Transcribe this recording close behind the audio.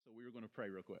We're going to pray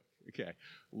real quick. Okay.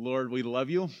 Lord, we love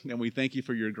you, and we thank you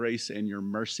for your grace and your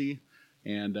mercy.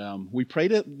 And we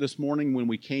prayed it this morning when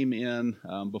we came in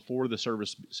before the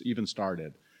service even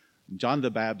started. John the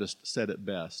Baptist said it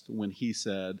best when he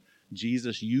said,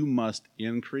 Jesus, you must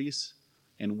increase,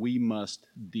 and we must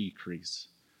decrease.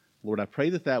 Lord, I pray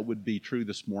that that would be true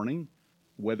this morning,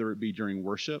 whether it be during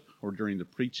worship or during the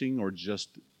preaching or just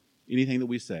anything that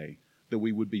we say, that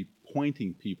we would be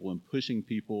pointing people and pushing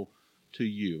people to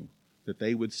you, that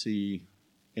they would see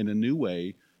in a new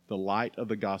way the light of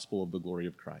the gospel of the glory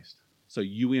of Christ. So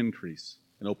you increase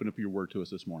and open up your word to us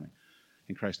this morning.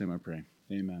 In Christ's name I pray.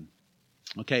 Amen.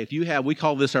 Okay, if you have, we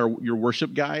call this your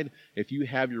worship guide. If you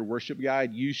have your worship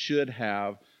guide, you should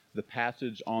have the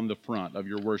passage on the front of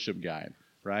your worship guide,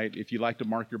 right? If you like to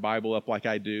mark your Bible up like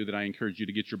I do, then I encourage you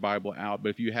to get your Bible out. But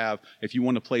if you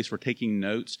want a place for taking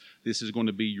notes, this is going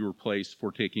to be your place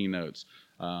for taking notes.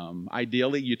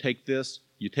 Ideally, you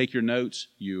take your notes,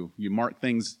 you mark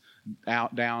things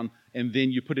down, and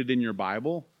then you put it in your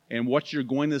Bible. And what you're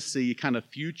going to see kind of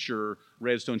future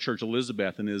Redstone Church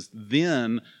Elizabethan is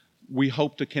then we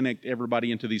hope to connect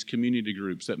everybody into these community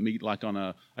groups that meet like on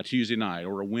a Tuesday night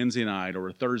or a Wednesday night or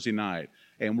a Thursday night.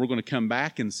 And we're going to come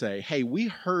back and say, hey, we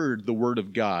heard the Word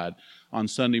of God on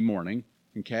Sunday morning,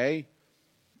 okay?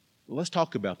 Let's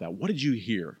talk about that. What did you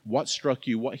hear? What struck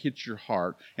you? What hit your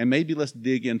heart? And maybe let's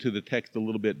dig into the text a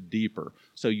little bit deeper.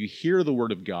 So you hear the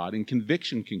Word of God and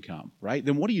conviction can come, right?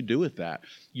 Then what do you do with that?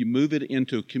 You move it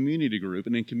into a community group,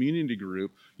 and in community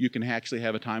group, you can actually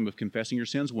have a time of confessing your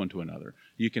sins one to another.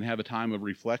 You can have a time of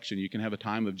reflection. You can have a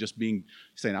time of just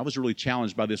saying, I was really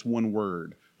challenged by this one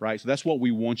word, right? So that's what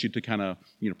we want you to kind of,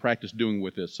 practice doing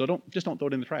with this. So don't throw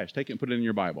it in the trash. Take it and put it in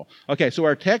your Bible. Okay, so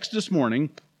our text this morning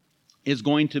is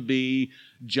going to be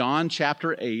John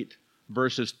chapter 8,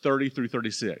 verses 30 through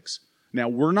 36. Now,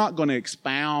 we're not going to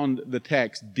expound the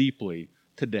text deeply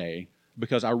today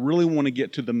because I really want to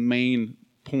get to the main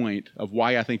point of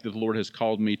why I think that the Lord has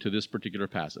called me to this particular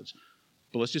passage.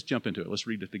 But let's just jump into it. Let's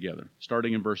read it together,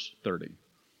 starting in verse 30.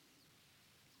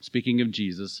 Speaking of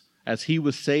Jesus, as he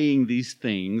was saying these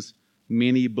things,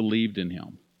 many believed in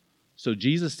him. So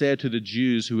Jesus said to the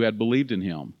Jews who had believed in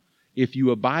him, if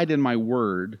you abide in my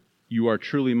word, you are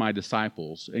truly my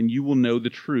disciples, and you will know the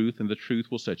truth, and the truth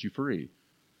will set you free.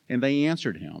 And they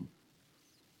answered him,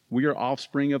 we are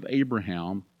offspring of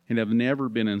Abraham and have never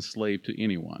been enslaved to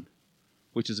anyone,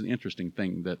 which is an interesting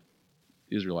thing that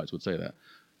Israelites would say that.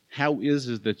 How is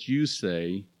it that you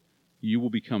say you will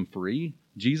become free?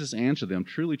 Jesus answered them,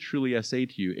 truly, truly, I say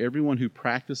to you, everyone who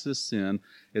practices sin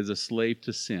is a slave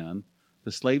to sin.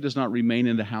 The slave does not remain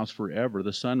in the house forever.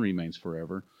 The son remains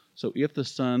forever. So if the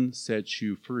Son sets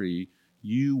you free,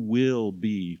 you will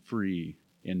be free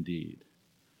indeed.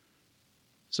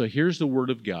 So here's the Word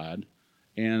of God.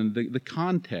 And the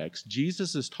context,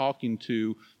 Jesus is talking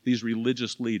to these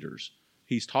religious leaders.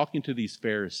 He's talking to these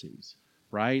Pharisees,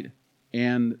 right?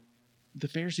 And the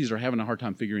Pharisees are having a hard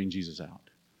time figuring Jesus out.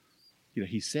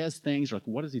 He says things like,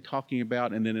 what is he talking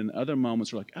about? And then in other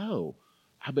moments, they're like, oh,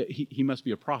 I bet he must be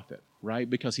a prophet, right?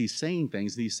 Because he's saying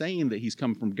things, and he's saying that he's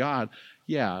come from God.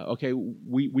 Yeah, okay,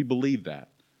 we believe that.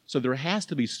 So there has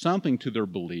to be something to their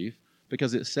belief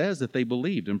because it says that they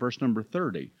believed in verse number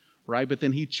 30, right? But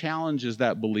then he challenges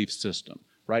that belief system,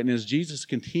 right? And as Jesus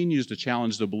continues to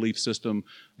challenge the belief system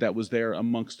that was there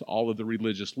amongst all of the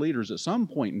religious leaders, at some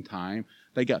point in time,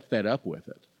 they got fed up with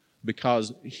it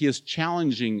because his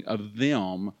challenging of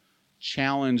them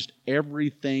challenged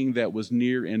everything that was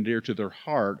near and dear to their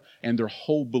heart and their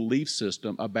whole belief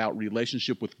system about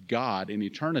relationship with God in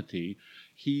eternity.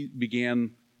 He began,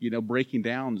 breaking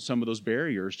down some of those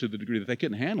barriers to the degree that they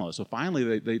couldn't handle it. So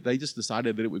finally, they just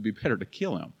decided that it would be better to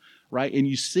kill him, right? And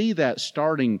you see that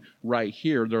starting right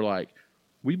here. They're like,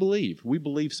 we believe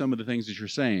some of the things that you're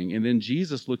saying. And then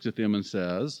Jesus looks at them and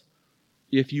says,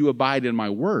 if you abide in my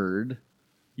word,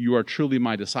 you are truly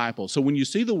my disciple. So when you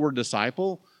see the word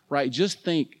disciple, right, just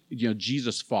think,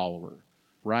 Jesus follower,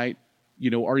 right?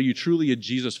 Are you truly a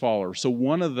Jesus follower? So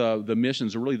one of the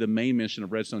missions, or really the main mission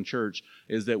of Redstone Church,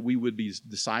 is that we would be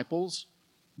disciples,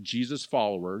 Jesus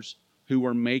followers, who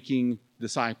are making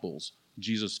disciples,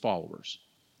 Jesus followers,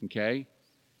 okay?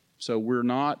 So we're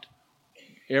not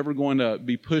ever going to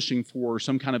be pushing for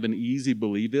some kind of an easy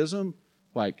believism,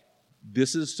 like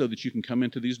this is so that you can come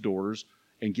into these doors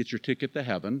and get your ticket to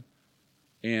heaven.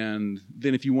 And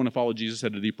then if you want to follow Jesus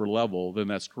at a deeper level, then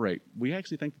that's great. We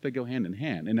actually think that they go hand in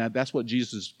hand. And that's what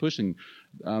Jesus is pushing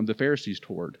the Pharisees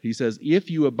toward. He says, if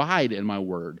you abide in my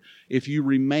word, if you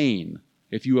remain,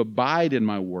 if you abide in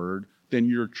my word, then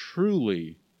you're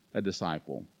truly a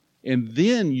disciple. And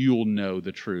then you'll know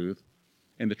the truth,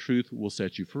 and the truth will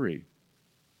set you free.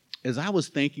 as I was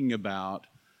thinking about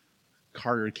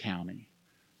Carter County,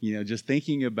 just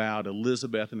thinking about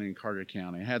Elizabeth and in Carter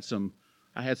County, I had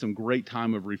some great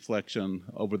time of reflection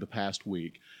over the past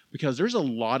week, because there's a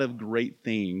lot of great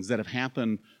things that have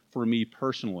happened for me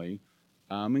personally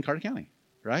in Carter County,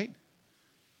 right?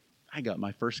 I got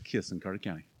my first kiss in Carter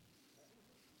County.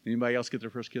 Anybody else get their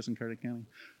first kiss in Carter County?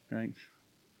 Right?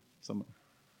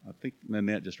 I think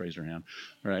Nanette just raised her hand,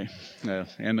 right?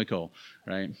 And Nicole,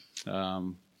 right?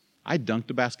 I dunked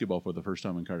a basketball for the first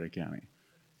time in Carter County.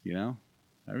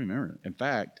 I remember it. In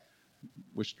fact,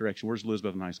 which direction? Where's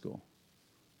Elizabeth High School?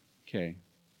 Okay.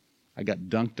 I got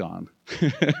dunked on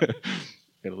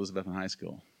at Elizabeth High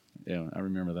School. Yeah, I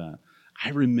remember that. I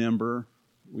remember,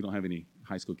 we don't have any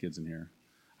high school kids in here.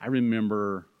 I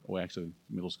remember, actually,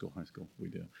 middle school, high school, we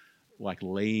do, like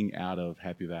laying out of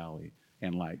Happy Valley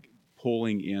and like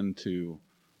pulling into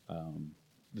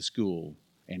the school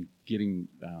and getting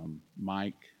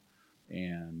Mike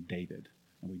and David,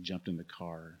 and we jumped in the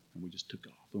car and we just took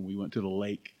off, and we went to the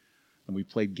lake and we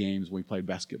played games. We played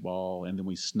basketball, and then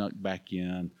we snuck back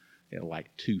in at like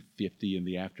 2:50 in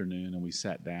the afternoon, and we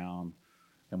sat down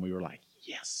and we were like,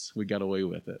 yes, we got away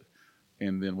with it.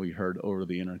 And then we heard over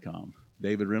the intercom,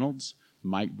 David Reynolds,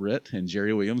 Mike Britt, and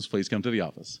Jerry Williams, please come to the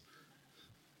office.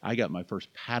 I got my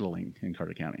first paddling in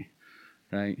Carter County,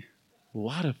 right? A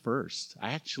lot of firsts.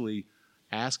 I actually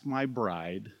asked my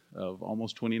bride of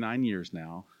almost 29 years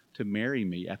now to marry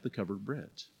me at the covered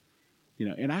bridge.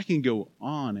 And I can go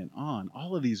on and on,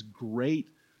 all of these great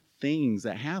things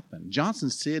that happen.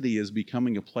 Johnson City is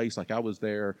becoming a place, like I was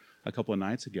there a couple of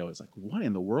nights ago. It's like, what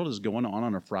in the world is going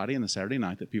on a Friday and a Saturday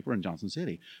night that people are in Johnson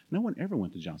City? No one ever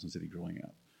went to Johnson City growing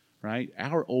up, right?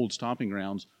 Our old stomping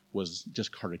grounds was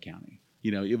just Carter County.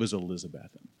 It was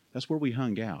Elizabethan. That's where we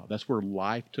hung out. That's where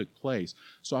life took place.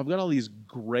 So I've got all these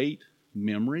great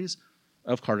memories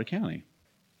of Carter County.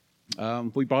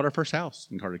 We bought our first house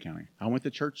in Carter County. I went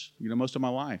to church, most of my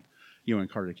life, in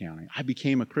Carter County. I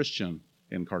became a Christian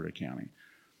in Carter County.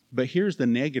 But here's the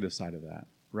negative side of that,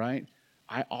 right?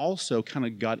 I also kind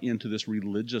of got into this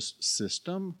religious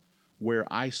system where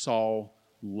I saw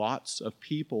lots of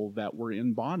people that were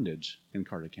in bondage in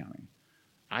Carter County.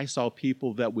 I saw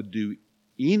people that would do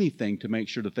anything to make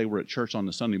sure that they were at church on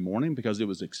a Sunday morning because it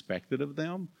was expected of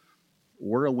them,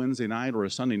 or a Wednesday night or a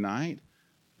Sunday night,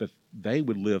 but they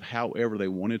would live however they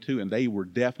wanted to, and they were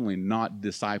definitely not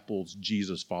disciples,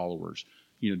 Jesus followers,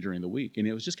 during the week. And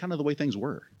it was just kind of the way things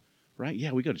were, right?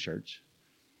 Yeah, we go to church,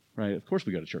 right? Of course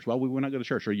we go to church. Why would we not go to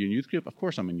church? Are you in youth group? Of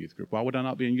course I'm in youth group. Why would I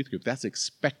not be in youth group? That's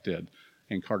expected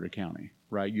in Carter County,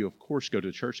 right? You, of course, go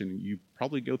to church, and you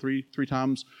probably go three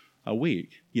times a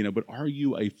week, but are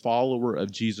you a follower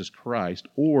of Jesus Christ?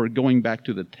 Or going back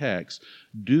to the text,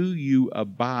 do you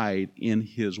abide in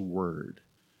his word?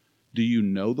 Do you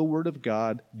know the word of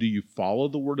God? Do you follow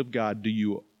the word of God? Do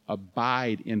you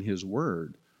abide in his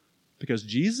word? Because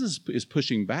Jesus is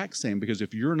pushing back, saying, because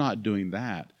if you're not doing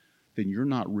that, then you're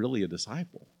not really a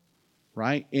disciple,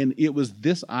 right? And it was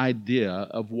this idea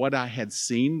of what I had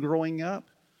seen growing up,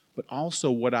 but also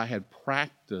what I had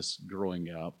practiced growing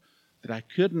up, that I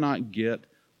could not get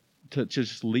to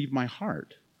just leave my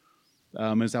heart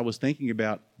as I was thinking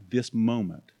about this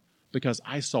moment, because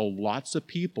I saw lots of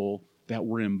people that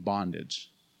were in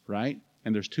bondage, right?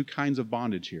 And there's two kinds of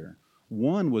bondage here.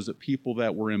 One was that people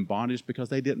that were in bondage because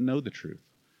they didn't know the truth.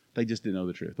 They just didn't know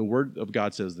the truth. The word of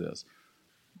God says this: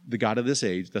 the God of this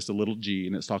age, that's a little g,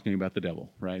 and it's talking about the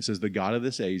devil, right? It says the God of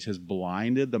this age has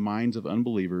blinded the minds of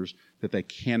unbelievers that they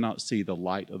cannot see the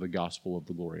light of the gospel of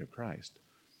the glory of Christ.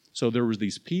 So there was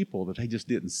these people that they just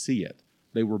didn't see it.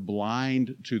 They were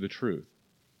blind to the truth.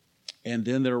 And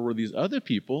then there were these other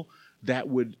people that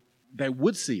would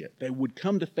see it. They would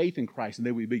come to faith in Christ, and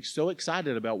they would be so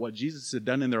excited about what Jesus had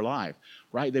done in their life,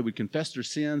 right? They would confess their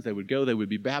sins. They would go. They would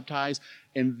be baptized.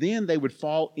 And then they would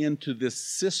fall into this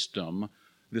system,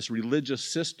 this religious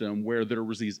system, where there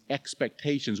was these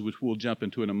expectations, which we'll jump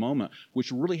into in a moment,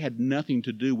 which really had nothing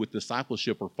to do with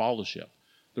discipleship or fellowship.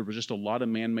 There was just a lot of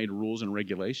man-made rules and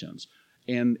regulations.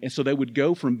 And so they would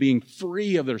go from being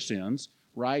free of their sins,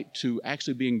 right, to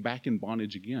actually being back in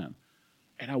bondage again.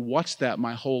 And I watched that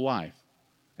my whole life.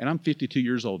 And I'm 52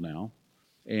 years old now.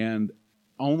 And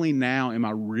only now am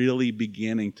I really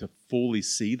beginning to fully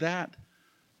see that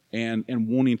and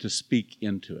wanting to speak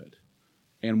into it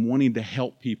and wanting to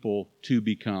help people to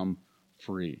become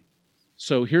free.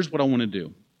 So here's what I want to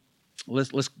do.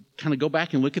 Let's kind of go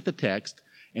back and look at the text,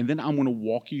 and then I'm going to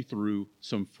walk you through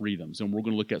some freedoms, and we're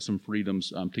going to look at some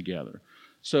freedoms together.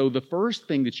 So the first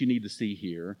thing that you need to see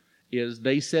here is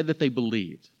they said that they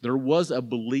believed. There was a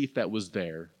belief that was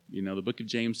there. The book of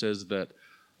James says that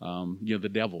the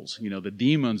devils. The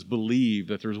demons believe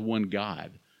that there's one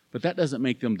God, but that doesn't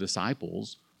make them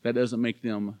disciples. That doesn't make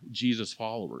them Jesus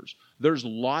followers. There's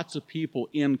lots of people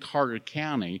in Carter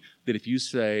County that if you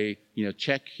say,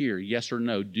 check here, yes or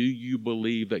no, do you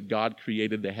believe that God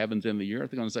created the heavens and the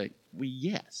earth? They're going to say, well,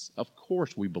 yes, of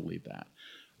course we believe that,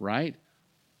 right?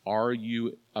 Are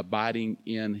you abiding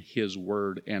in His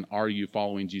Word, and are you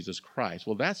following Jesus Christ?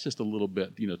 Well, that's just a little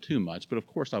bit, too much, but of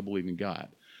course I believe in God.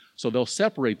 So they'll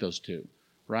separate those two,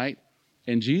 right?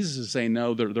 And Jesus is saying,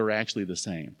 no, they're actually the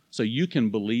same. So you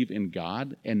can believe in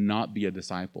God and not be a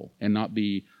disciple and not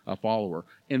be a follower.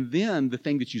 And then the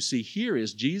thing that you see here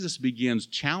is Jesus begins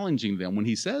challenging them when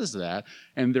He says that,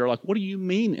 and they're like, what do you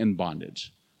mean in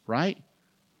bondage, right?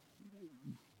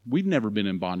 We've never been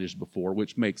in bondage before,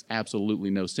 which makes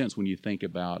absolutely no sense when you think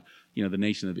about, the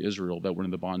nation of Israel that were in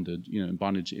the bondage,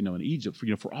 in Egypt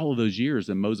for all of those years,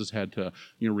 and Moses had to,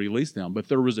 release them. But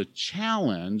there was a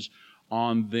challenge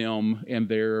on them and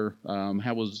their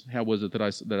how was it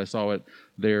that I saw it?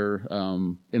 Their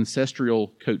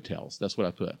ancestral coattails. That's what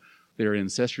I put. Their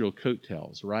ancestral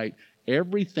coattails, right?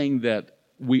 Everything that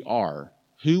we are,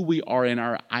 who we are in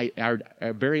our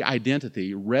very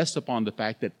identity, rests upon the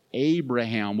fact that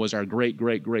Abraham was our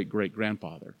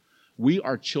great-great-great-great-grandfather. We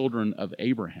are children of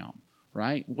Abraham,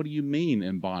 right? What do you mean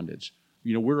in bondage?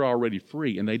 We're already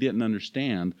free, and they didn't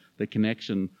understand the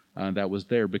connection that was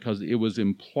there because it was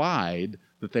implied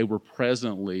that they were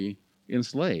presently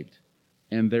enslaved.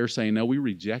 And they're saying, no, we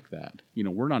reject that.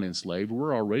 We're not enslaved.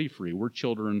 We're already free. We're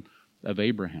children of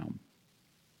Abraham.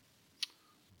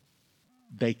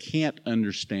 They can't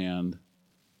understand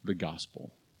the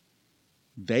gospel.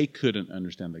 They couldn't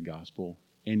understand the gospel.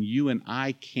 And you and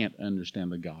I can't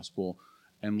understand the gospel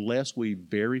unless we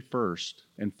very first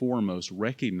and foremost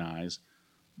recognize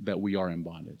that we are in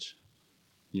bondage.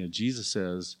 Jesus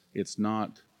says it's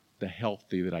not the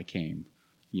healthy that I came,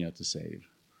 to save.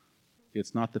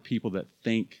 It's not the people that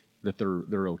think that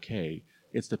they're okay.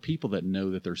 It's the people that know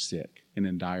that they're sick and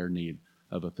in dire need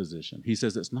of a physician. He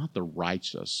says it's not the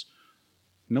righteous.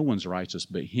 No one's righteous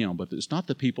but Him. But it's not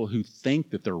the people who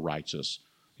think that they're righteous,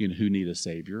 who need a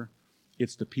Savior.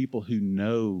 It's the people who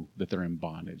know that they're in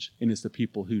bondage. And it's the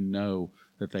people who know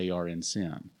that they are in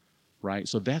sin. Right?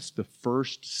 So that's the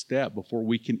first step before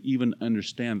we can even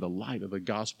understand the light of the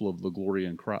gospel of the glory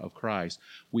of Christ.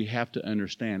 We have to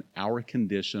understand our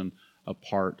condition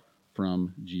apart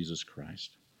from Jesus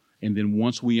Christ. And then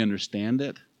once we understand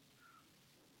it,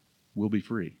 we'll be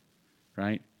free.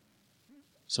 Right?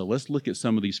 So let's look at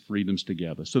some of these freedoms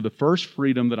together. So the first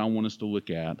freedom that I want us to look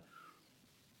at,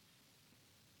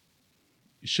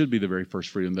 it should be the very first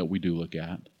freedom that we do look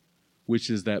at, which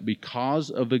is that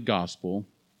because of the gospel,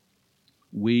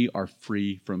 we are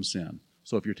free from sin.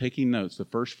 So if you're taking notes, the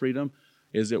first freedom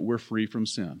is that we're free from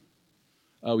sin.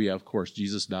 Oh yeah, of course,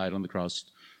 Jesus died on the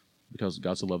cross because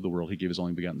God so loved the world, He gave His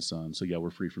only begotten Son. So yeah,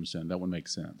 we're free from sin. That one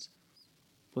makes sense.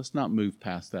 Let's not move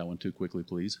past that one too quickly,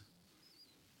 please.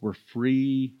 We're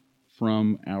free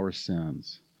from our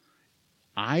sins.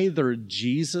 Either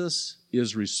Jesus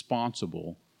is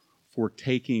responsible for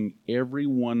taking every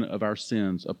one of our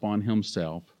sins upon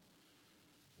Himself,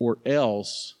 or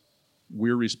else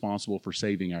we're responsible for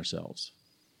saving ourselves.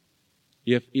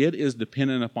 If it is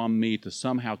dependent upon me to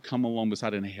somehow come along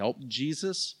beside and help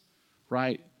Jesus,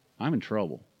 right, I'm in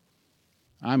trouble.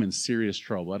 I'm in serious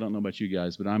trouble. I don't know about you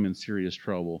guys, but I'm in serious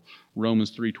trouble.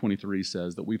 Romans 3:23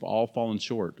 says that we've all fallen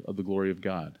short of the glory of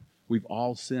God. We've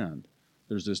all sinned.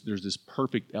 There's this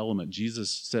perfect element. Jesus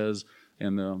says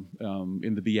in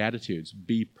the Beatitudes,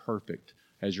 be perfect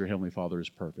as your Heavenly Father is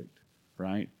perfect,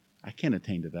 right? I can't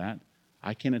attain to that.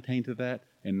 I can't attain to that,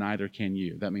 and neither can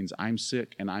you. That means I'm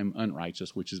sick and I'm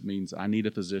unrighteous, which means I need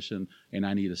a physician and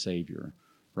I need a Savior,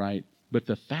 right? But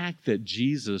the fact that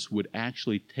Jesus would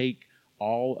actually take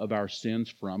all of our sins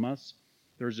from us,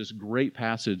 there's this great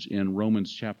passage in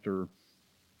Romans chapter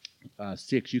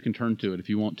 6. You can turn to it if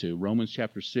you want to. Romans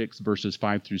chapter 6, verses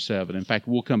 5 through 7. In fact,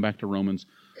 we'll come back to Romans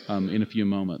in a few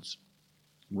moments.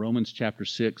 Romans chapter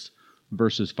 6,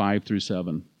 verses 5 through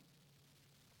 7.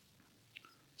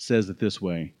 Says it this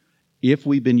way: if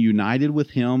we've been united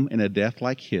with Him in a death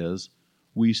like His,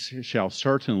 we shall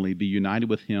certainly be united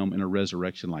with Him in a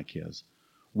resurrection like His.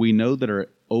 We know that our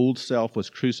old self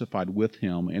was crucified with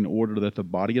Him in order that the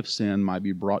body of sin might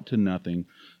be brought to nothing,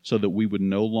 so that we would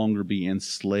no longer be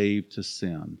enslaved to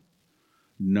sin.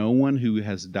 No one who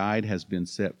has died has been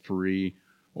set free,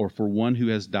 or for one who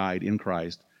has died in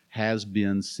Christ has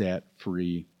been set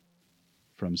free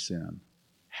from sin.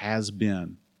 Has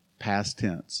been. Past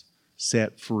tense,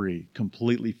 set free,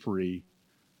 completely free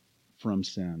from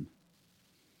sin.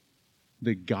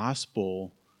 The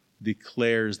gospel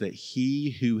declares that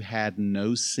he who had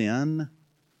no sin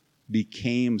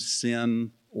became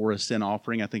sin or a sin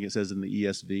offering. I think it says in the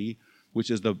ESV, which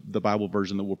is the Bible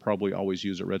version that we'll probably always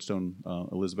use at Redstone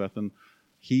Elizabethan.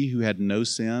 He who had no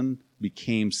sin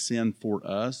became sin for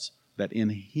us, that in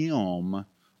him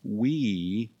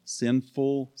we,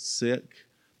 sinful, sick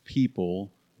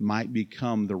people, might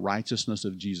become the righteousness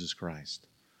of Jesus Christ.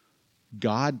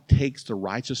 God takes the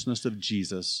righteousness of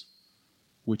Jesus,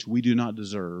 which we do not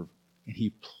deserve, and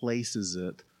he places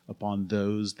it upon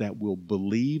those that will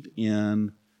believe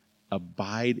in,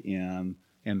 abide in,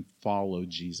 and follow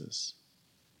Jesus.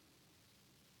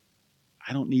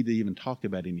 I don't need to even talk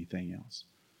about anything else.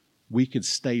 We could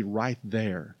stay right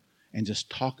there and just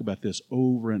talk about this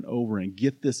over and over and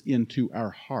get this into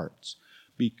our hearts.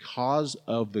 Because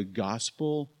of the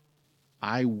gospel,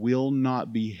 I will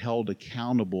not be held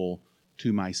accountable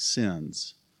to my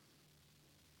sins.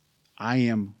 I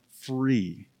am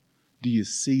free. Do you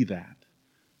see that?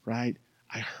 Right?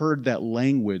 I heard that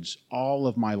language all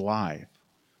of my life,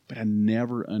 but I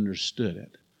never understood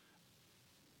it.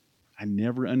 I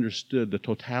never understood the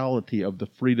totality of the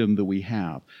freedom that we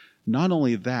have. Not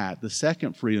only that, the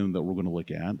second freedom that we're going to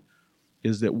look at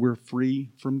is that we're free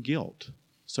from guilt.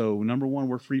 So, number one,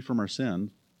 we're free from our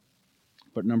sin.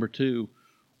 But number two,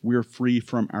 we're free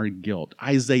from our guilt.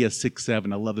 Isaiah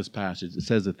 6:7, I love this passage. It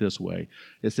says it this way.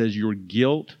 It says, your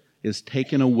guilt is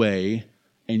taken away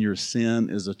and your sin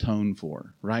is atoned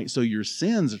for, right? So your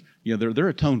sins, they're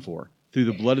atoned for through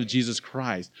the blood of Jesus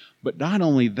Christ. But not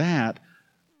only that,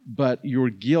 but your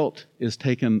guilt is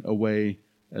taken away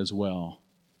as well.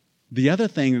 The other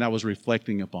thing that I was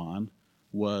reflecting upon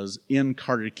was in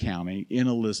Carter County, in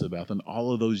Elizabeth, and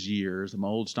all of those years, my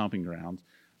old stomping grounds,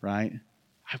 right?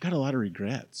 I've got a lot of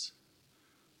regrets.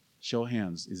 Show of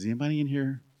hands. Is anybody in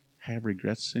here have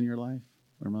regrets in your life?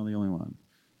 Or am I the only one?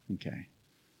 Okay.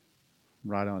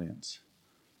 Right audience.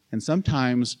 And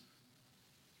sometimes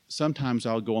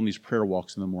I'll go on these prayer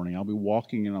walks in the morning. I'll be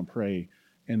walking and I'll pray,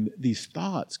 and these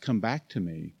thoughts come back to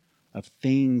me of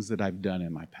things that I've done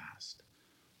in my past.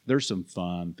 There's some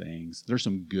fun things. There's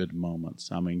some good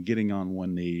moments. I mean, getting on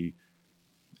one knee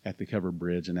at the covered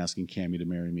bridge and asking Cammie to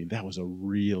marry me, that was a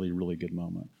really, really good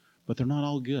moment. But they're not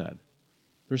all good.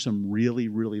 There's some really,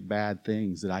 really bad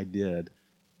things that I did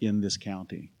in this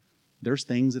county. There's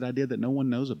things that I did that no one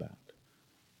knows about.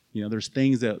 There's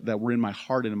things that were in my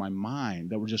heart and in my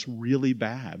mind that were just really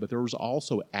bad. But there was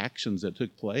also actions that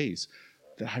took place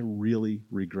that I really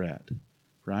regret,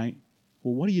 right?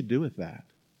 Well, what do you do with that?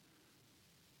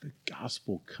 The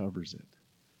gospel covers it,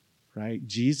 right?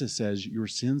 Jesus says your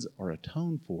sins are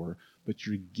atoned for, but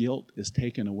your guilt is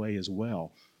taken away as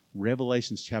well.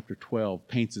 Revelations chapter 12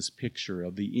 paints this picture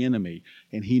of the enemy,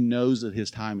 and he knows that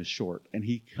his time is short, and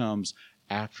he comes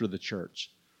after the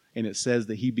church. And it says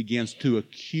that he begins to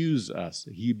accuse us.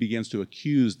 He begins to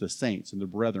accuse the saints and the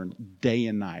brethren day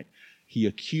and night. He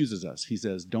accuses us. He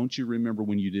says, don't you remember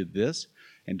when you did this?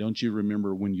 And don't you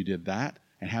remember when you did that?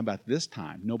 And how about this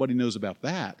time? Nobody knows about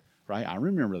that, right? I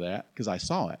remember that because I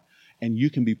saw it. And you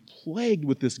can be plagued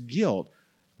with this guilt.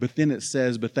 But then it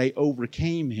says, but they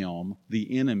overcame him,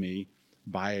 the enemy,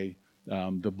 by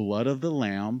the blood of the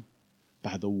Lamb,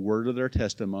 by the word of their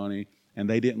testimony, and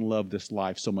they didn't love this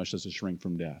life so much as to shrink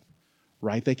from death,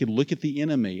 right? They could look at the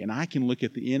enemy, and I can look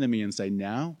at the enemy and say,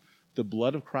 now the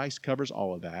blood of Christ covers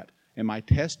all of that. And my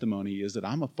testimony is that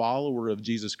I'm a follower of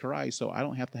Jesus Christ, so I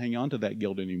don't have to hang on to that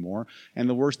guilt anymore. And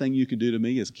the worst thing you can do to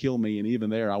me is kill me, and even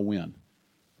there, I'll win.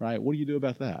 Right? What do you do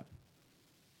about that?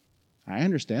 I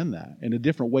understand that in a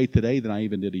different way today than I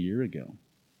even did a year ago.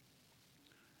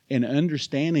 And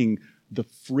understanding the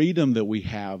freedom that we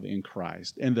have in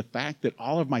Christ and the fact that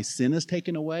all of my sin is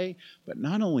taken away, but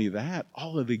not only that,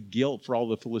 all of the guilt for all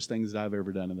the foolish things that I've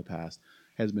ever done in the past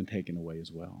has been taken away as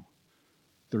well.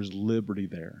 There's liberty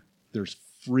there. There's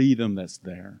freedom that's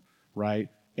there, right?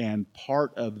 And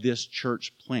part of this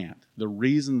church plant, the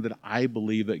reason that I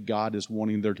believe that God is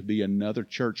wanting there to be another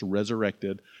church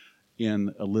resurrected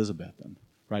in Elizabethan,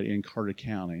 right, in Carter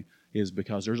County, is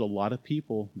because there's a lot of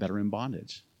people that are in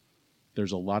bondage.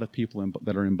 There's a lot of people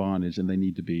that are in bondage, and they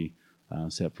need to be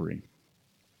set free.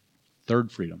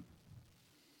 Third freedom.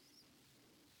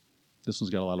 This one's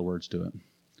got a lot of words to it.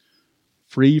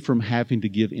 Free from having to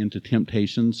give in to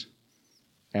temptations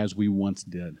as we once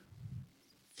did.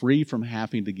 Free from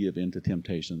having to give in to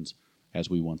temptations as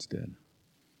we once did.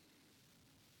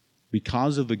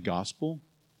 Because of the gospel,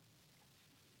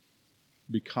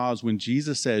 because when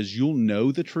Jesus says, you'll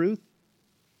know the truth,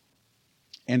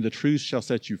 and the truth shall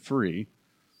set you free,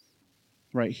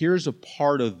 right? Here's a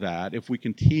part of that. If we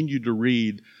continue to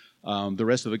read the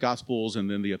rest of the Gospels and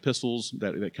then the epistles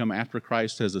that come after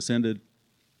Christ has ascended,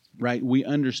 right? We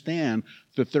understand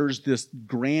that there's this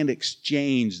grand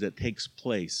exchange that takes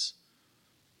place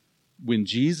when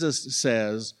Jesus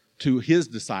says to his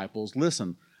disciples,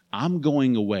 listen, I'm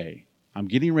going away. I'm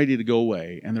getting ready to go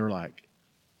away. And they're like,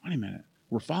 wait a minute.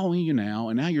 We're following you now,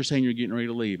 and now you're saying you're getting ready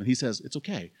to leave. And he says, it's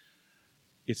okay.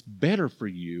 It's better for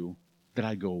you that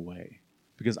I go away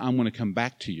because I'm going to come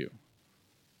back to you.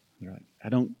 They're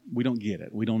like, we don't get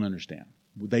it. We don't understand.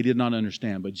 They did not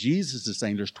understand. But Jesus is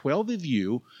saying there's 12 of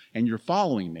you, and you're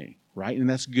following me, right? And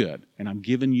that's good. And I'm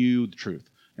giving you the truth,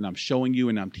 and I'm showing you,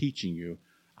 and I'm teaching you.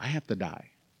 I have to die,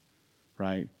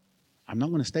 right? I'm not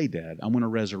going to stay dead. I'm going to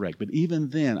resurrect. But even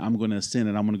then, I'm going to ascend,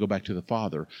 and I'm going to go back to the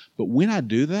Father. But when I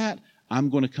do that, I'm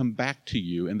going to come back to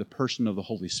you in the person of the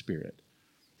Holy Spirit.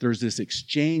 There's this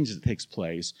exchange that takes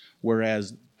place,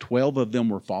 whereas 12 of them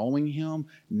were following him.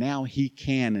 Now he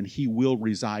can and he will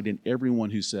reside in everyone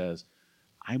who says,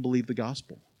 I believe the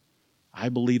gospel. I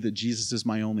believe that Jesus is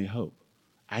my only hope.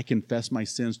 I confess my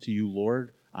sins to you,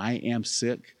 Lord. I am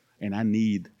sick and I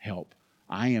need help.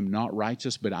 I am not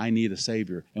righteous, but I need a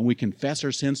Savior. And we confess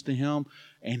our sins to him,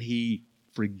 and he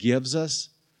forgives us.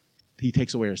 He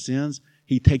takes away our sins.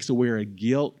 He takes away our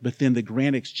guilt. But then the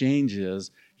grand exchange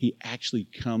is he actually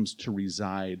comes to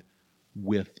reside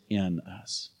within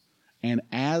us. And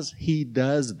as he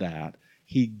does that,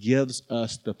 he gives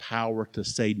us the power to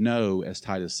say no, as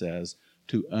Titus says,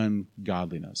 to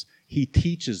ungodliness. He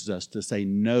teaches us to say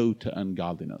no to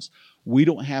ungodliness. We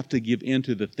don't have to give in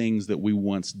to the things that we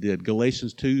once did.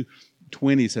 Galatians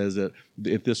 2:20 says it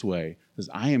this way, says,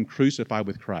 I am crucified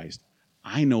with Christ.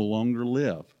 I no longer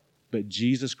live, but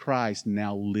Jesus Christ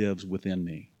now lives within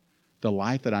me. The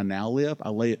life that I now live, I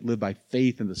live by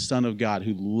faith in the Son of God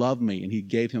who loved me and he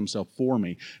gave himself for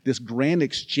me. This grand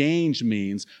exchange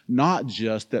means not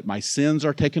just that my sins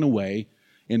are taken away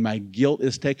and my guilt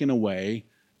is taken away,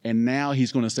 and now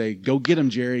he's going to say, go get him,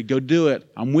 Jerry, go do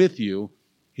it, I'm with you.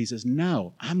 He says,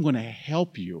 no, I'm going to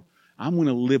help you. I'm going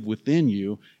to live within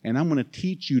you, and I'm going to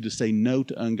teach you to say no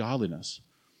to ungodliness.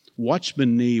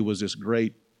 Watchman Nee was this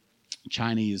great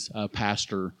Chinese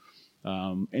pastor,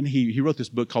 and he wrote this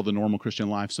book called The Normal Christian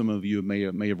Life. Some of you may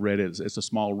have read it. It's a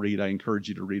small read. I encourage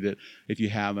you to read it if you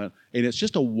haven't. And it's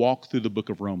just a walk through the book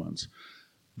of Romans.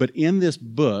 But in this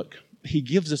book, he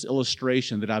gives this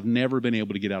illustration that I've never been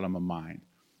able to get out of my mind.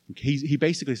 He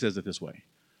basically says it this way.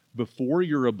 Before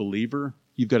you're a believer,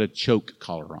 you've got a choke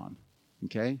collar on.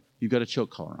 Okay? You've got a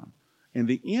choke collar on. And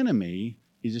the enemy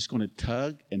is just going to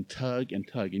tug and tug and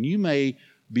tug. And you may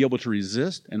be able to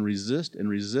resist and resist and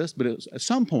resist, but at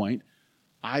some point,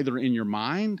 either in your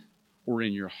mind or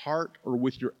in your heart or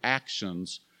with your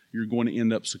actions, you're going to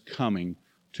end up succumbing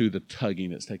to the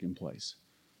tugging that's taking place.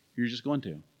 You're just going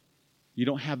to. You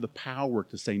don't have the power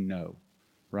to say no,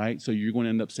 right? So you're going to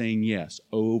end up saying yes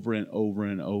over and over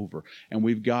and over. And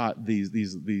we've got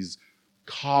these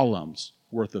columns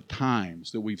worth of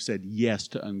times that we've said yes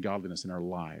to ungodliness in our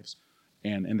lives.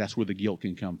 And that's where the guilt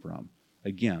can come from.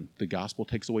 Again, the gospel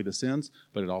takes away the sins,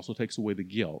 but it also takes away the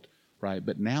guilt, right?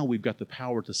 But now we've got the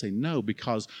power to say no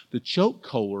because the choke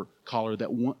collar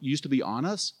that used to be on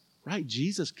us, right?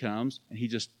 Jesus comes and he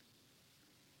just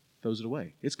throws it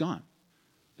away. It's gone.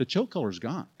 The choke collar is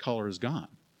gone. Collar is gone.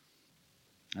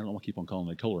 I don't want to keep on calling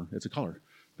it a collar. It's a collar,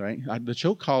 right? The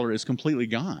choke collar is completely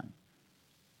gone.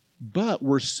 But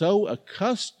we're so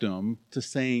accustomed to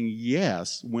saying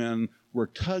yes when we're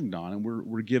tugged on and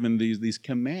we're given these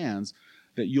commands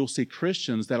that you'll see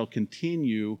Christians that'll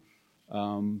continue,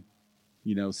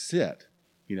 sit,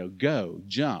 go,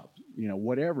 jump,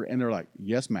 whatever. And they're like,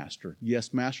 yes, master,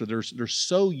 yes, master. They're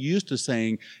so used to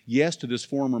saying yes to this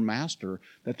former master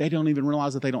that they don't even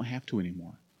realize that they don't have to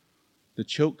anymore. The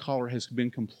choke collar has been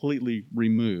completely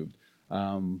removed.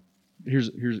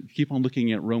 Keep on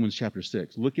looking at Romans chapter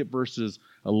 6. Look at verses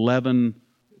 11,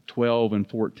 12, and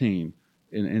 14.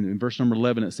 In verse number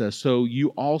 11 it says, so you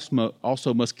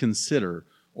also must consider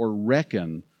or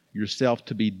reckon yourself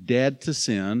to be dead to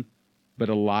sin, but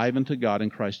alive unto God in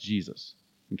Christ Jesus.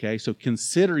 Okay, so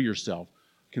consider yourself,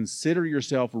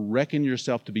 reckon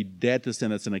yourself to be dead to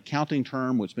sin. It's an accounting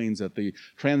term, which means that the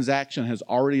transaction has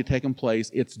already taken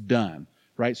place. It's done,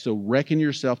 right? So reckon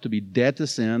yourself to be dead to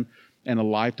sin and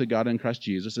alive to God in Christ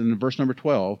Jesus. And in verse number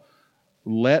 12,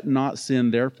 let not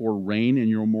sin therefore reign in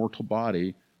your mortal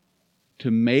body to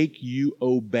make you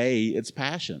obey its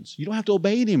passions. You don't have to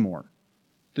obey anymore.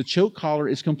 The choke collar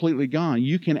is completely gone.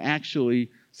 You can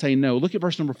actually say no. Look at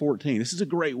verse number 14. This is a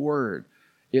great word.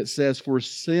 It says, for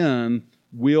sin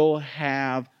will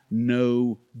have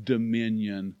no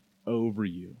dominion over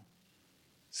you.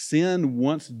 Sin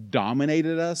once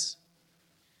dominated us,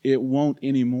 It won't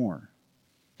anymore.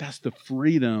 That's the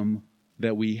freedom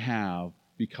that we have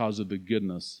because of the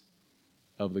goodness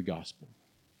of the gospel.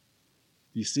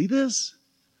 You see this?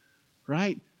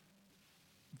 Right?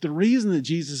 The reason that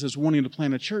Jesus is wanting to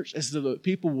plant a church is so that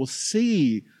people will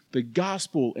see the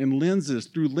gospel in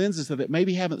through lenses that they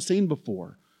maybe haven't seen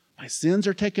before. My sins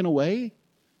are taken away.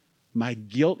 My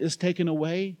guilt is taken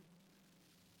away.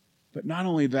 But not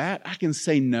only that, I can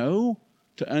say no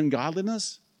to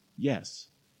ungodliness. Yes,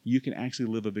 you can actually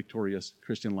live a victorious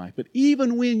Christian life. But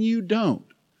even when you don't,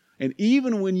 and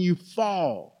even when you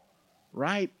fall,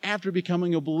 right, after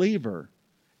becoming a believer,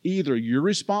 either you're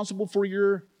responsible for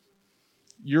your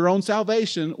own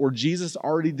salvation or Jesus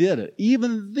already did it.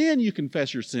 Even then you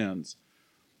confess your sins.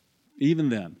 Even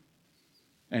then.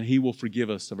 And he will forgive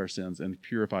us of our sins and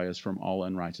purify us from all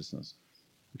unrighteousness.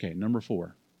 Okay, number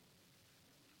 4.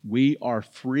 We are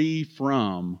free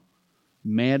from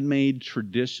man-made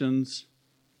traditions,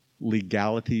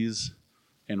 legalities,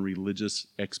 and religious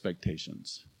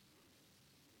expectations.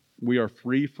 We are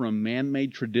free from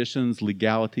man-made traditions,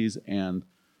 legalities, and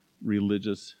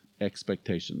religious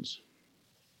expectations.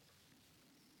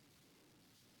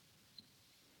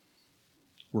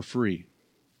 We're free.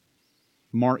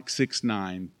 Mark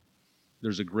 6:9,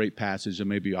 there's a great passage, and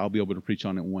maybe I'll be able to preach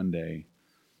on it one day.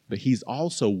 But he's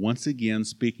also, once again,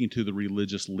 speaking to the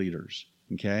religious leaders,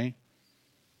 okay?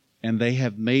 And they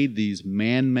have made these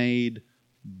man-made,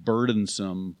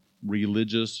 burdensome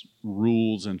religious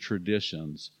rules and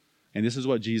traditions. And this is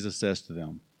what Jesus says to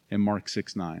them in Mark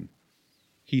 6:9.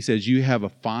 He says, you have a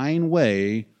fine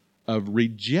way of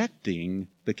rejecting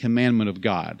the commandment of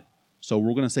God. So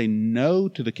we're going to say no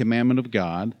to the commandment of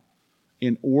God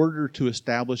in order to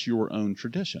establish your own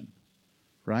tradition,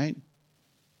 right?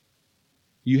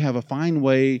 You have a fine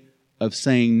way of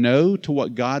saying no to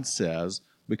what God says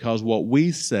because what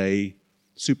we say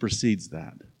supersedes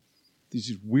that.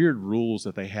 These weird rules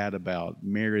that they had about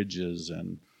marriages,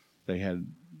 and they had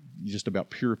just about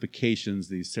purifications,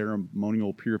 these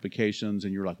ceremonial purifications,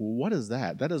 and you're like, well, what is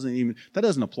that? That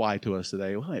doesn't apply to us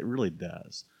today. Well, it really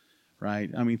does, right?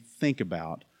 I mean, think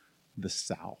about the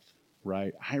South,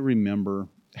 right? I remember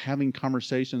having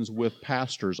conversations with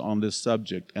pastors on this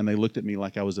subject, and they looked at me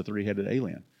like I was a three-headed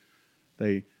alien.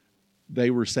 They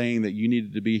were saying that you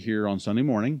needed to be here on Sunday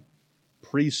morning,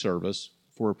 pre-service,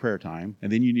 for a prayer time,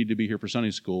 and then you need to be here for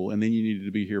Sunday school, and then you needed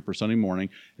to be here for Sunday morning,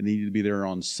 and then you need to be there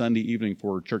on Sunday evening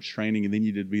for church training, and then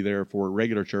you need to be there for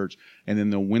regular church, and then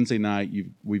the Wednesday night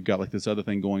we've got like this other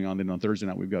thing going on, then on Thursday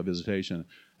night we've got visitation.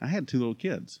 I had 2 little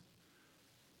kids,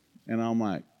 and I'm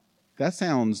like, that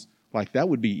sounds like that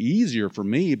would be easier for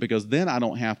me because then I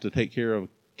don't have to take care of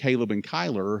Caleb and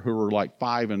Kyler, who were like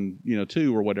 5 and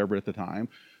 2 or whatever at the time.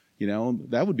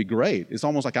 That would be great. It's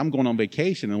almost like I'm going on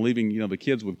vacation and leaving, the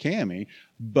kids with Cammie.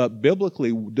 But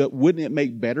biblically, wouldn't it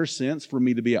make better sense for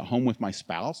me to be at home with my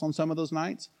spouse on some of those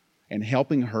nights and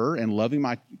helping her and loving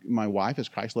my wife as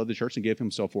Christ loved the church and gave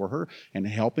himself for her and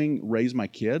helping raise my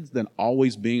kids than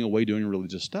always being away doing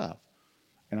religious stuff?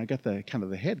 And I got the kind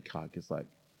of the head cock. It's like,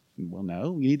 well,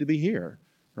 no, you need to be here,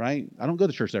 right? I don't go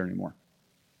to church there anymore.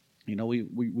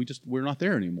 We're not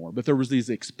there anymore. But there was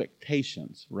these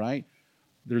expectations, right?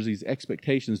 There's these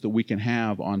expectations that we can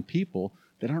have on people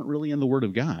that aren't really in the Word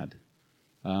of God,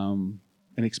 and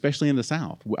especially in the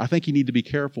South. I think you need to be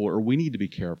careful, or we need to be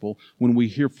careful, when we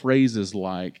hear phrases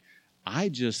like, I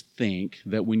just think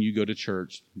that when you go to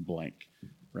church, blank,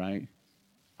 right?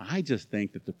 I just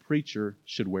think that the preacher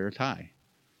should wear a tie,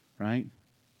 right?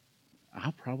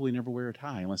 I'll probably never wear a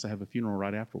tie unless I have a funeral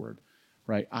right afterward,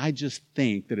 right? I just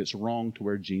think that it's wrong to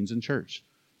wear jeans in church.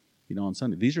 On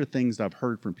Sunday. These are things I've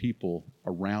heard from people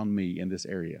around me in this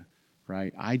area,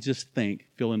 right? I just think,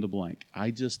 fill in the blank.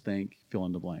 I just think, fill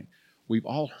in the blank. We've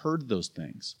all heard those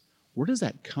things. Where does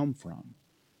that come from?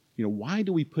 Why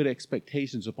do we put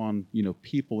expectations upon,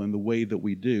 people in the way that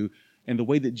we do and the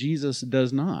way that Jesus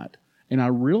does not? And I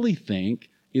really think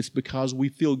it's because we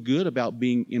feel good about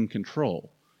being in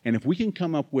control. And if we can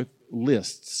come up with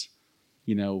lists,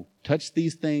 touch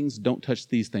these things, don't touch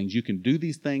these things. You can do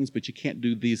these things, but you can't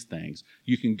do these things.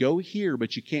 You can go here,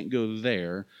 but you can't go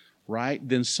there, right?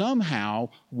 Then somehow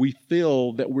we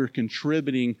feel that we're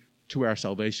contributing to our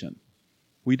salvation.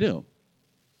 We do.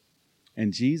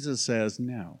 And Jesus says,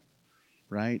 no,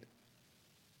 right?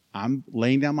 I'm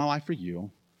laying down my life for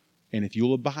you. And if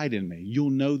you'll abide in me,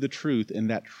 you'll know the truth, and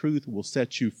that truth will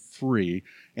set you free.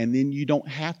 And then you don't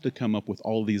have to come up with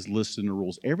all these lists and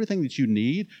rules. Everything that you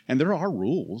need, and there are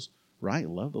rules, right?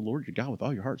 Love the Lord your God with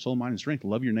all your heart, soul, mind, and strength.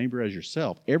 Love your neighbor as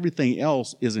yourself. Everything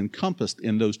else is encompassed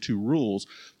in those 2 rules.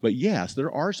 But yes,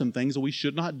 there are some things that we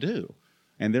should not do.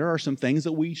 And there are some things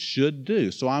that we should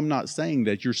do. So I'm not saying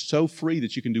that you're so free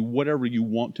that you can do whatever you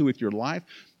want to with your life,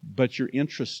 but your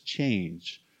interests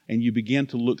change. And you begin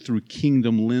to look through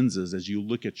kingdom lenses as you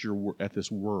look at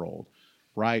this world,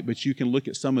 right? But you can look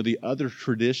at some of the other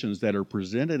traditions that are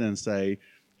presented and say,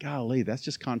 golly, that's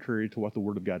just contrary to what the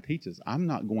Word of God teaches. I'm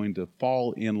not going to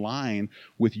fall in line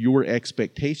with your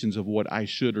expectations of what I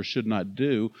should or should not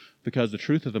do, because the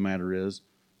truth of the matter is,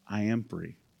 I am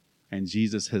free. And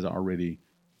Jesus has already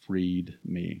freed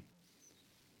me.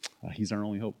 He's our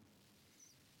only hope.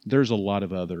 There's a lot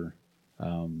of other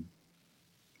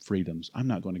freedoms. I'm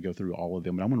not going to go through all of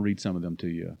them, but I'm going to read some of them to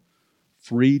you.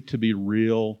 Free to be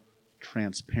real,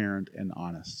 transparent, and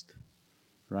honest.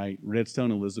 Right?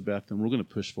 Redstone, Elizabeth, and we're going to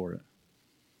push for it.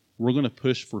 We're going to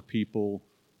push for people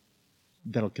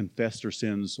that'll confess their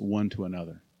sins one to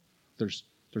another. There's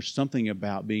something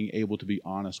about being able to be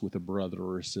honest with a brother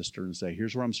or a sister and say,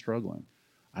 here's where I'm struggling.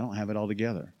 I don't have it all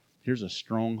together. Here's a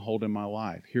stronghold in my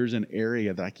life. Here's an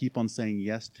area that I keep on saying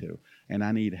yes to, and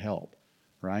I need help.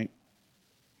 Right?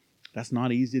 That's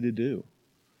not easy to do.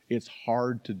 It's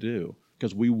hard to do,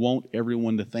 because we want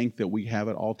everyone to think that we have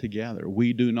it all together.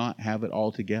 We do not have it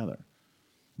all together.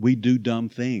 We do dumb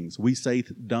things. We say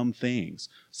dumb things.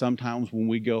 Sometimes when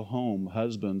we go home,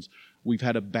 husbands, we've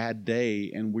had a bad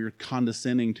day and we're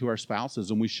condescending to our spouses,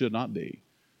 and we should not be.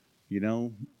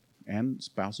 And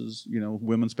spouses,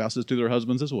 women spouses to their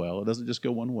husbands as well. It doesn't just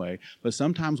go one way. But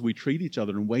sometimes we treat each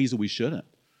other in ways that we shouldn't.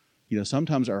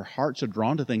 Sometimes our hearts are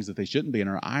drawn to things that they shouldn't be, and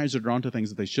our eyes are drawn to things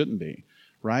that they shouldn't be.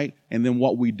 Right? And then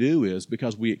what we do is,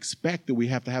 because we expect that we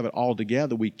have to have it all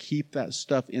together, we keep that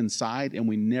stuff inside and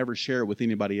we never share it with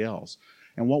anybody else.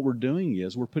 And what we're doing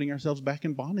is we're putting ourselves back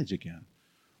in bondage again.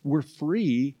 We're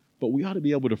free, but we ought to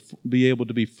be able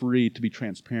to be free, to be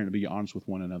transparent, to be honest with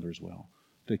one another as well,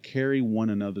 to carry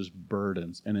one another's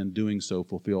burdens, and in doing so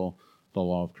fulfill the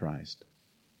law of Christ.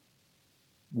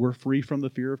 We're free from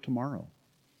the fear of tomorrow.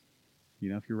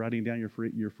 If you're writing down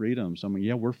your freedoms,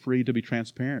 we're free to be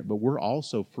transparent, but we're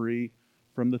also free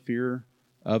from the fear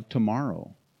of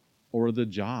tomorrow, or the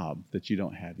job that you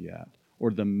don't have yet, or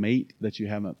the mate that you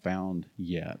haven't found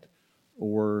yet,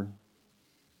 or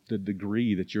the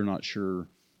degree that you're not sure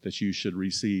that you should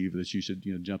receive, that you should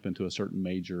jump into a certain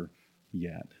major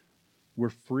yet. We're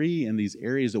free in these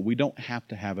areas that we don't have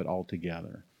to have it all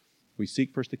together. We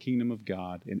seek first the kingdom of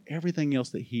God, and everything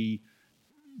else that He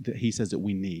says that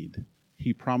we need,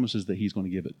 He promises that He's going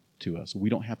to give it to us. We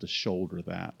don't have to shoulder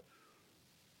that.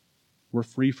 We're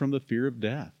free from the fear of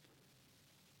death.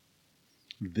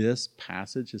 This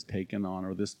passage has taken on,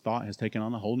 or this thought has taken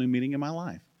on a whole new meaning in my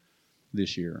life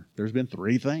this year. There's been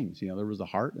three things. There was the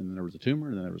heart, and then there was a tumor,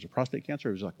 and then there was a prostate cancer.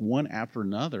 It was like one after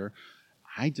another.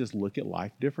 I just look at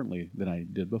life differently than I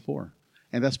did before.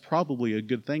 And that's probably a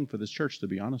good thing for this church, to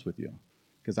be honest with you.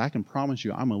 Because I can promise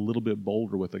you I'm a little bit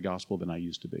bolder with the gospel than I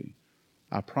used to be.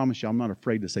 I promise you I'm not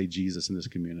afraid to say Jesus in this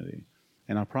community.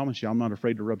 And I promise you I'm not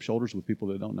afraid to rub shoulders with people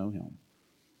that don't know Him.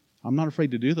 I'm not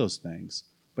afraid to do those things.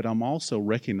 But I'm also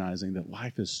recognizing that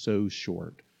life is so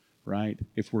short, right?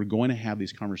 If we're going to have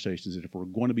these conversations, and if we're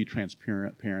going to be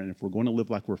transparent, if we're going to live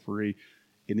like we're free,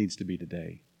 it needs to be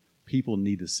today. People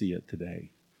need to see it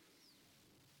today.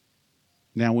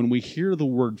 Now, when we hear the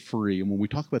word free, and when we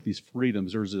talk about these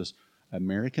freedoms, there's this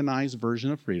Americanized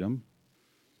version of freedom.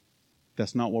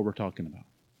 That's not what we're talking about,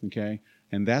 okay?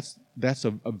 And that's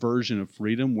a version of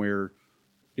freedom where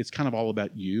it's kind of all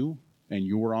about you, and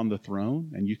you're on the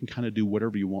throne, and you can kind of do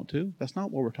whatever you want to. That's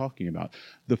not what we're talking about.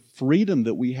 The freedom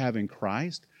that we have in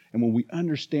Christ, and when we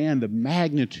understand the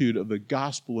magnitude of the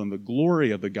gospel and the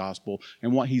glory of the gospel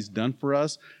and what He's done for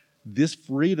us, this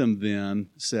freedom then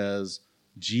says,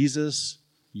 Jesus,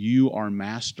 you are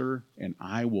master, and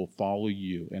I will follow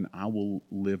you, and I will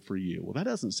live for you. Well, that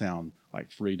doesn't sound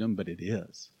like freedom, but it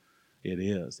is. It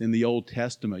is. In the Old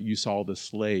Testament, you saw the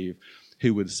slave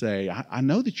who would say, I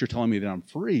know that you're telling me that I'm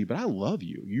free, but I love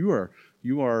you. You're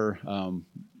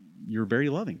very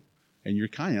loving, and you're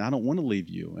kind, and I don't want to leave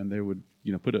you. And they would,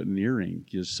 put an earring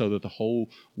just so that the whole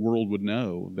world would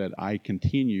know that I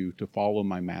continue to follow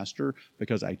my master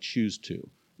because I choose to,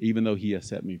 even though He has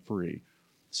set me free.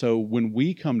 So when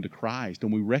we come to Christ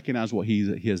and we recognize what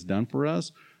He has done for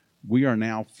us, we are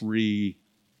now free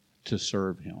to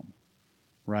serve Him.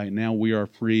 Right now we are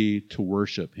free to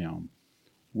worship Him.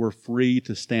 We're free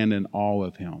to stand in awe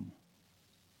of Him.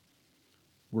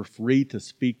 We're free to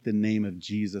speak the name of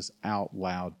Jesus out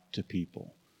loud to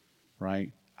people.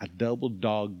 Right? I double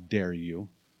dog dare you,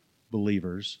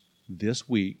 believers, this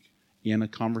week in a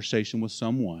conversation with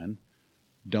someone,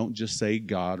 don't just say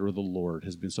God or the Lord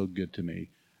has been so good to me.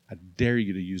 I dare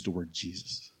you to use the word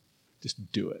Jesus.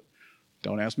 Just do it.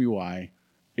 Don't ask me why.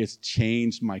 It's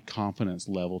changed my confidence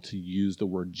level to use the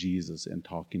word Jesus in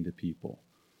talking to people.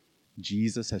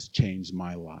 Jesus has changed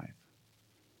my life.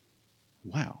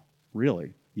 Wow,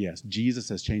 really? Yes, Jesus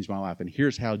has changed my life. And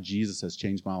here's how Jesus has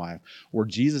changed my life. Or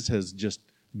Jesus has just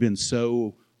been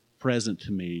so present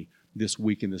to me this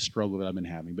week in this struggle that I've been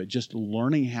having. But just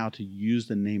learning how to use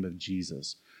the name of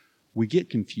Jesus. We get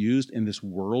confused in this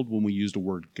world when we use the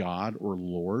word God or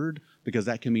Lord, because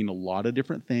that can mean a lot of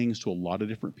different things to a lot of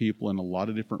different people in a lot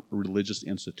of different religious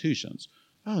institutions.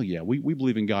 Oh, yeah, we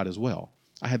believe in God as well.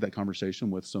 I had that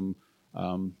conversation with some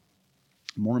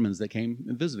Mormons that came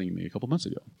and visiting me a couple months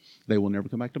ago. They will never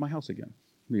come back to my house again.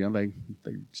 You know,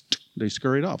 they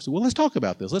scurried off. So, well, let's talk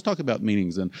about this. Let's talk about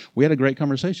meanings. And we had a great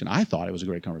conversation. I thought it was a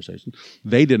great conversation.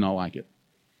 They did not like it.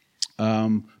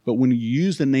 But when you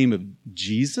use the name of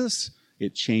Jesus,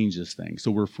 it changes things.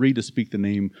 So we're free to speak the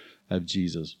name of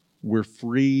Jesus. We're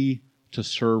free to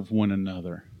serve one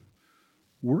another.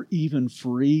 We're even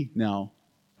free. Now,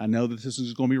 I know that this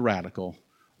is going to be radical.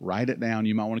 Write it down.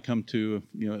 You might want to come to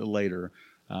it later.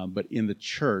 But in the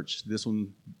church, this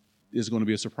one is going to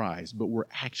be a surprise. But we're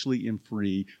actually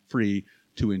free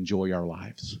to enjoy our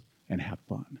lives and have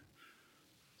fun.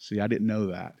 See, I didn't know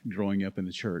that growing up in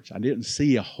the church. I didn't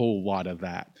see a whole lot of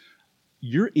that.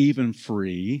 You're even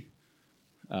free,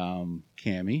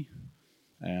 Cammie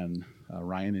and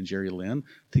Ryan and Jerry Lynn,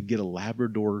 to get a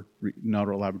Labrador, not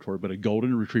a Labrador, but a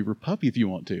golden retriever puppy if you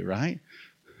want to, right?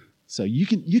 So you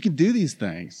can do these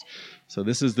things. So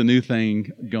this is the new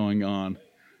thing going on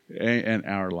in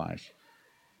our life.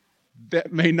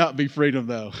 That may not be freedom,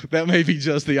 though. That may be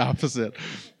just the opposite.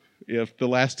 If the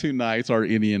last 2 nights are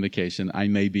any indication, I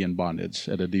may be in bondage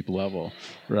at a deep level,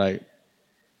 right?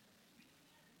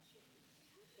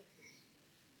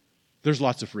 There's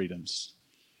lots of freedoms.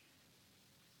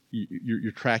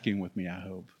 You're tracking with me, I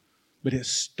hope. But it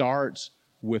starts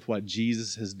with what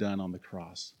Jesus has done on the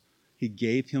cross. He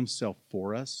gave himself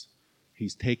for us.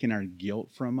 He's taken our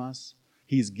guilt from us.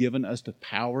 He's given us the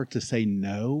power to say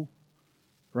no,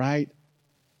 right?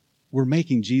 We're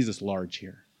making Jesus large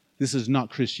here. This is not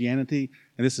Christianity,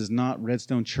 and this is not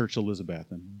Redstone Church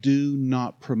Elizabethan. Do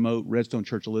not promote Redstone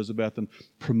Church Elizabethan.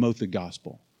 Promote the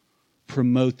gospel.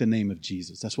 Promote the name of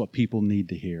Jesus. That's what people need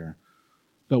to hear.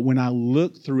 But when I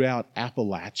look throughout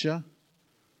Appalachia,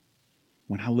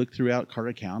 when I look throughout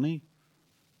Carter County,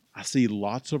 I see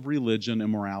lots of religion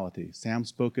and morality. Sam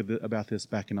spoke about this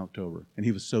back in October, and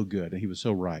he was so good, and he was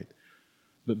so right.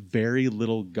 But very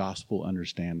little gospel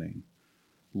understanding.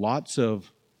 Lots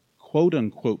of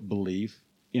quote-unquote belief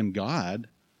in God,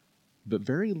 but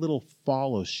very little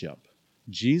fellowship.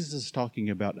 Jesus is talking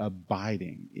about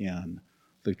abiding in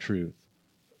the truth,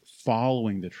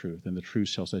 following the truth, and the truth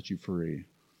shall set you free.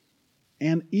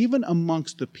 And even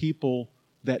amongst the people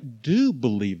that do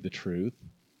believe the truth,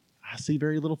 I see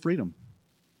very little freedom.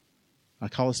 I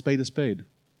call a spade a spade.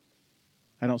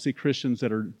 I don't see Christians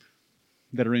that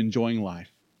are enjoying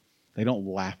life. They don't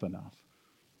laugh enough.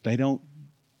 They don't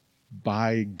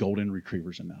buy golden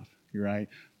retrievers enough. You're right.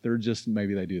 They're just,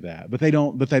 maybe they do that, but they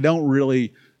don't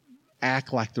really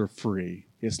act like they're free.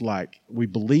 It's like we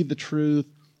believe the truth,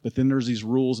 but then there's these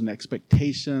rules and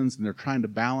expectations, and they're trying to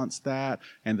balance that.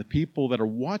 And the people that are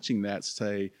watching that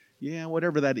say, yeah,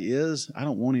 whatever that is, I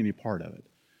don't want any part of it.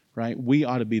 Right? We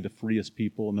ought to be the freest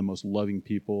people and the most loving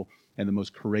people and the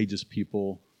most courageous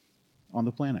people on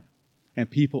the planet. And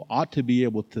people ought to be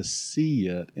able to see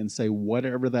it and say,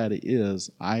 whatever that is,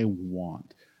 I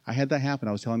want. I had that happen.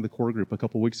 I was telling the core group a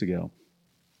couple weeks ago.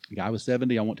 The guy was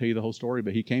 70. I won't tell you the whole story,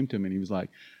 but he came to me and he was like,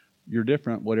 you're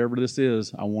different. Whatever this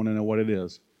is, I want to know what it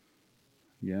is.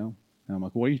 You know? And I'm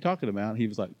like, what are you talking about? He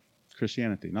was like,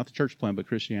 Christianity. Not the church plan, but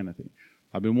Christianity.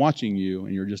 I've been watching you,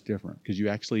 and you're just different because you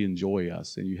actually enjoy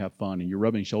us, and you have fun, and you're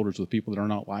rubbing shoulders with people that are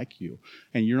not like you.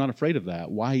 And you're not afraid of that.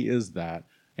 Why is that?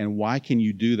 And why can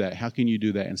you do that? How can you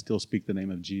do that and still speak the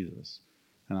name of Jesus?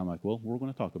 And I'm like, well, we're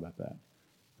going to talk about that,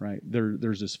 right?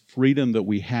 There's this freedom that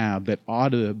we have that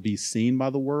ought to be seen by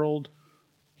the world,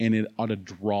 and it ought to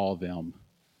draw them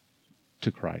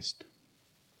to Christ.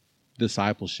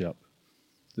 Discipleship.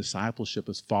 Discipleship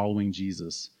is following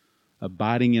Jesus,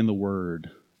 abiding in the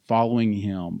Word, following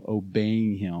Him,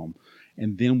 obeying Him.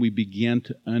 And then we begin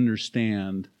to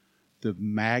understand the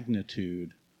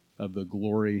magnitude of the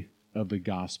glory of the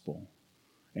gospel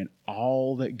and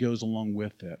all that goes along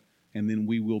with it. And then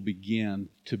we will begin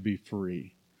to be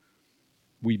free.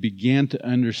 We begin to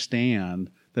understand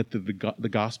that the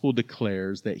gospel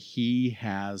declares that He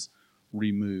has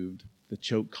removed the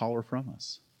choke collar from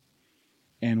us.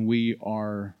 And we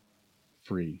are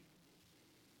free,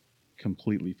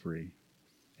 completely free.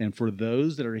 And for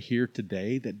those that are here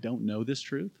today that don't know this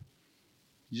truth,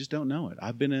 You just don't know it.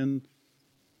 I've been in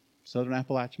Southern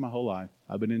Appalachia my whole life.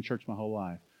 I've been in church my whole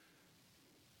life.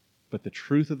 But the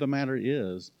truth of the matter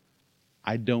is,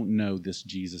 I don't know this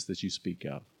Jesus that you speak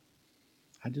of.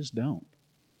 I just don't.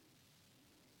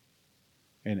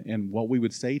 And what we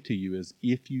would say to you is,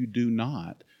 if you do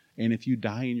not, and if you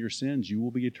die in your sins, you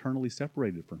will be eternally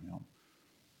separated from him.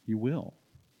 You will.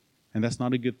 And that's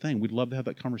not a good thing. We'd love to have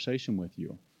that conversation with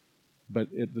you. But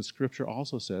the scripture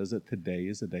also says that today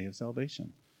is the day of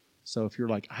salvation. So if you're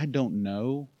like, I don't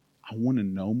know, I want to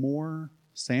know more,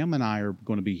 Sam and I are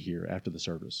going to be here after the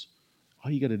service.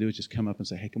 All you got to do is just come up and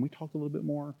say, hey, can we talk a little bit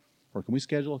more? Or can we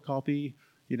schedule a coffee?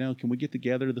 Can we get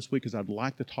together this week? Because I'd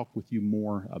like to talk with you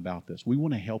more about this. We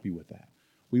want to help you with that.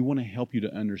 We want to help you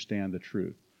to understand the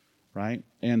truth, right?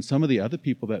 And some of the other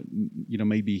people that,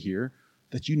 may be here,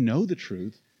 that you know the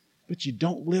truth, but you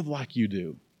don't live like you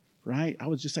do, right? I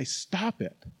would just say, stop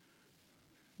it.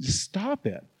 Just stop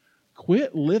it.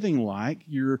 Quit living like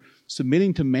you're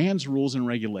submitting to man's rules and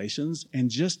regulations, and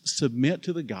just submit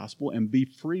to the gospel and be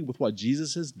free with what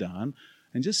Jesus has done,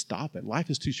 and just stop it. Life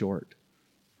is too short,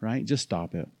 right? Just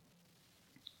stop it.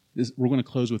 We're going to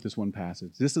close with this one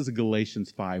passage. This is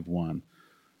Galatians 5:1.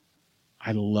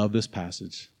 I love this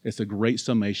passage. It's a great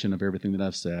summation of everything that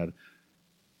I've said,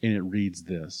 and it reads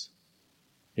this.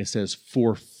 It says,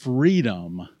 for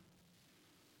freedom,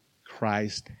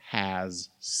 Christ has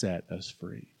set us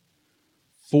free.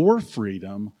 For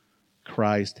freedom,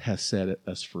 Christ has set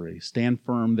us free. Stand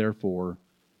firm, therefore,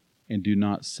 and do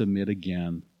not submit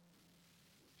again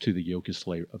to the yoke of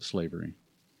slavery.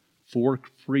 For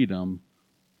freedom,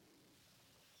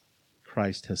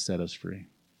 Christ has set us free.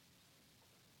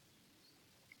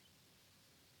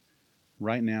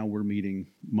 Right now, we're meeting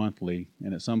monthly,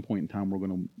 and at some point in time, we're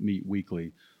going to meet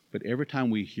weekly. But every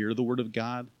time we hear the Word of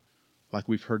God, like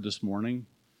we've heard this morning,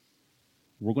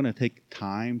 we're going to take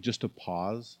time just to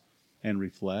pause and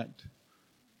reflect.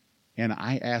 And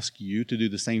I ask you to do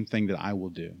the same thing that I will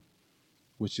do,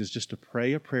 which is just to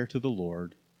pray a prayer to the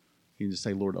Lord. You can just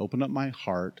say, Lord, open up my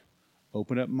heart,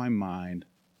 open up my mind.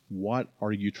 What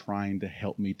are you trying to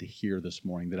help me to hear this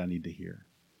morning that I need to hear?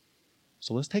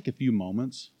 So let's take a few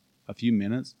moments, a few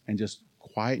minutes, and just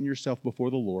quieten yourself before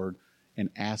the Lord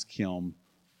and ask him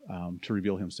to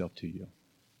reveal himself to you.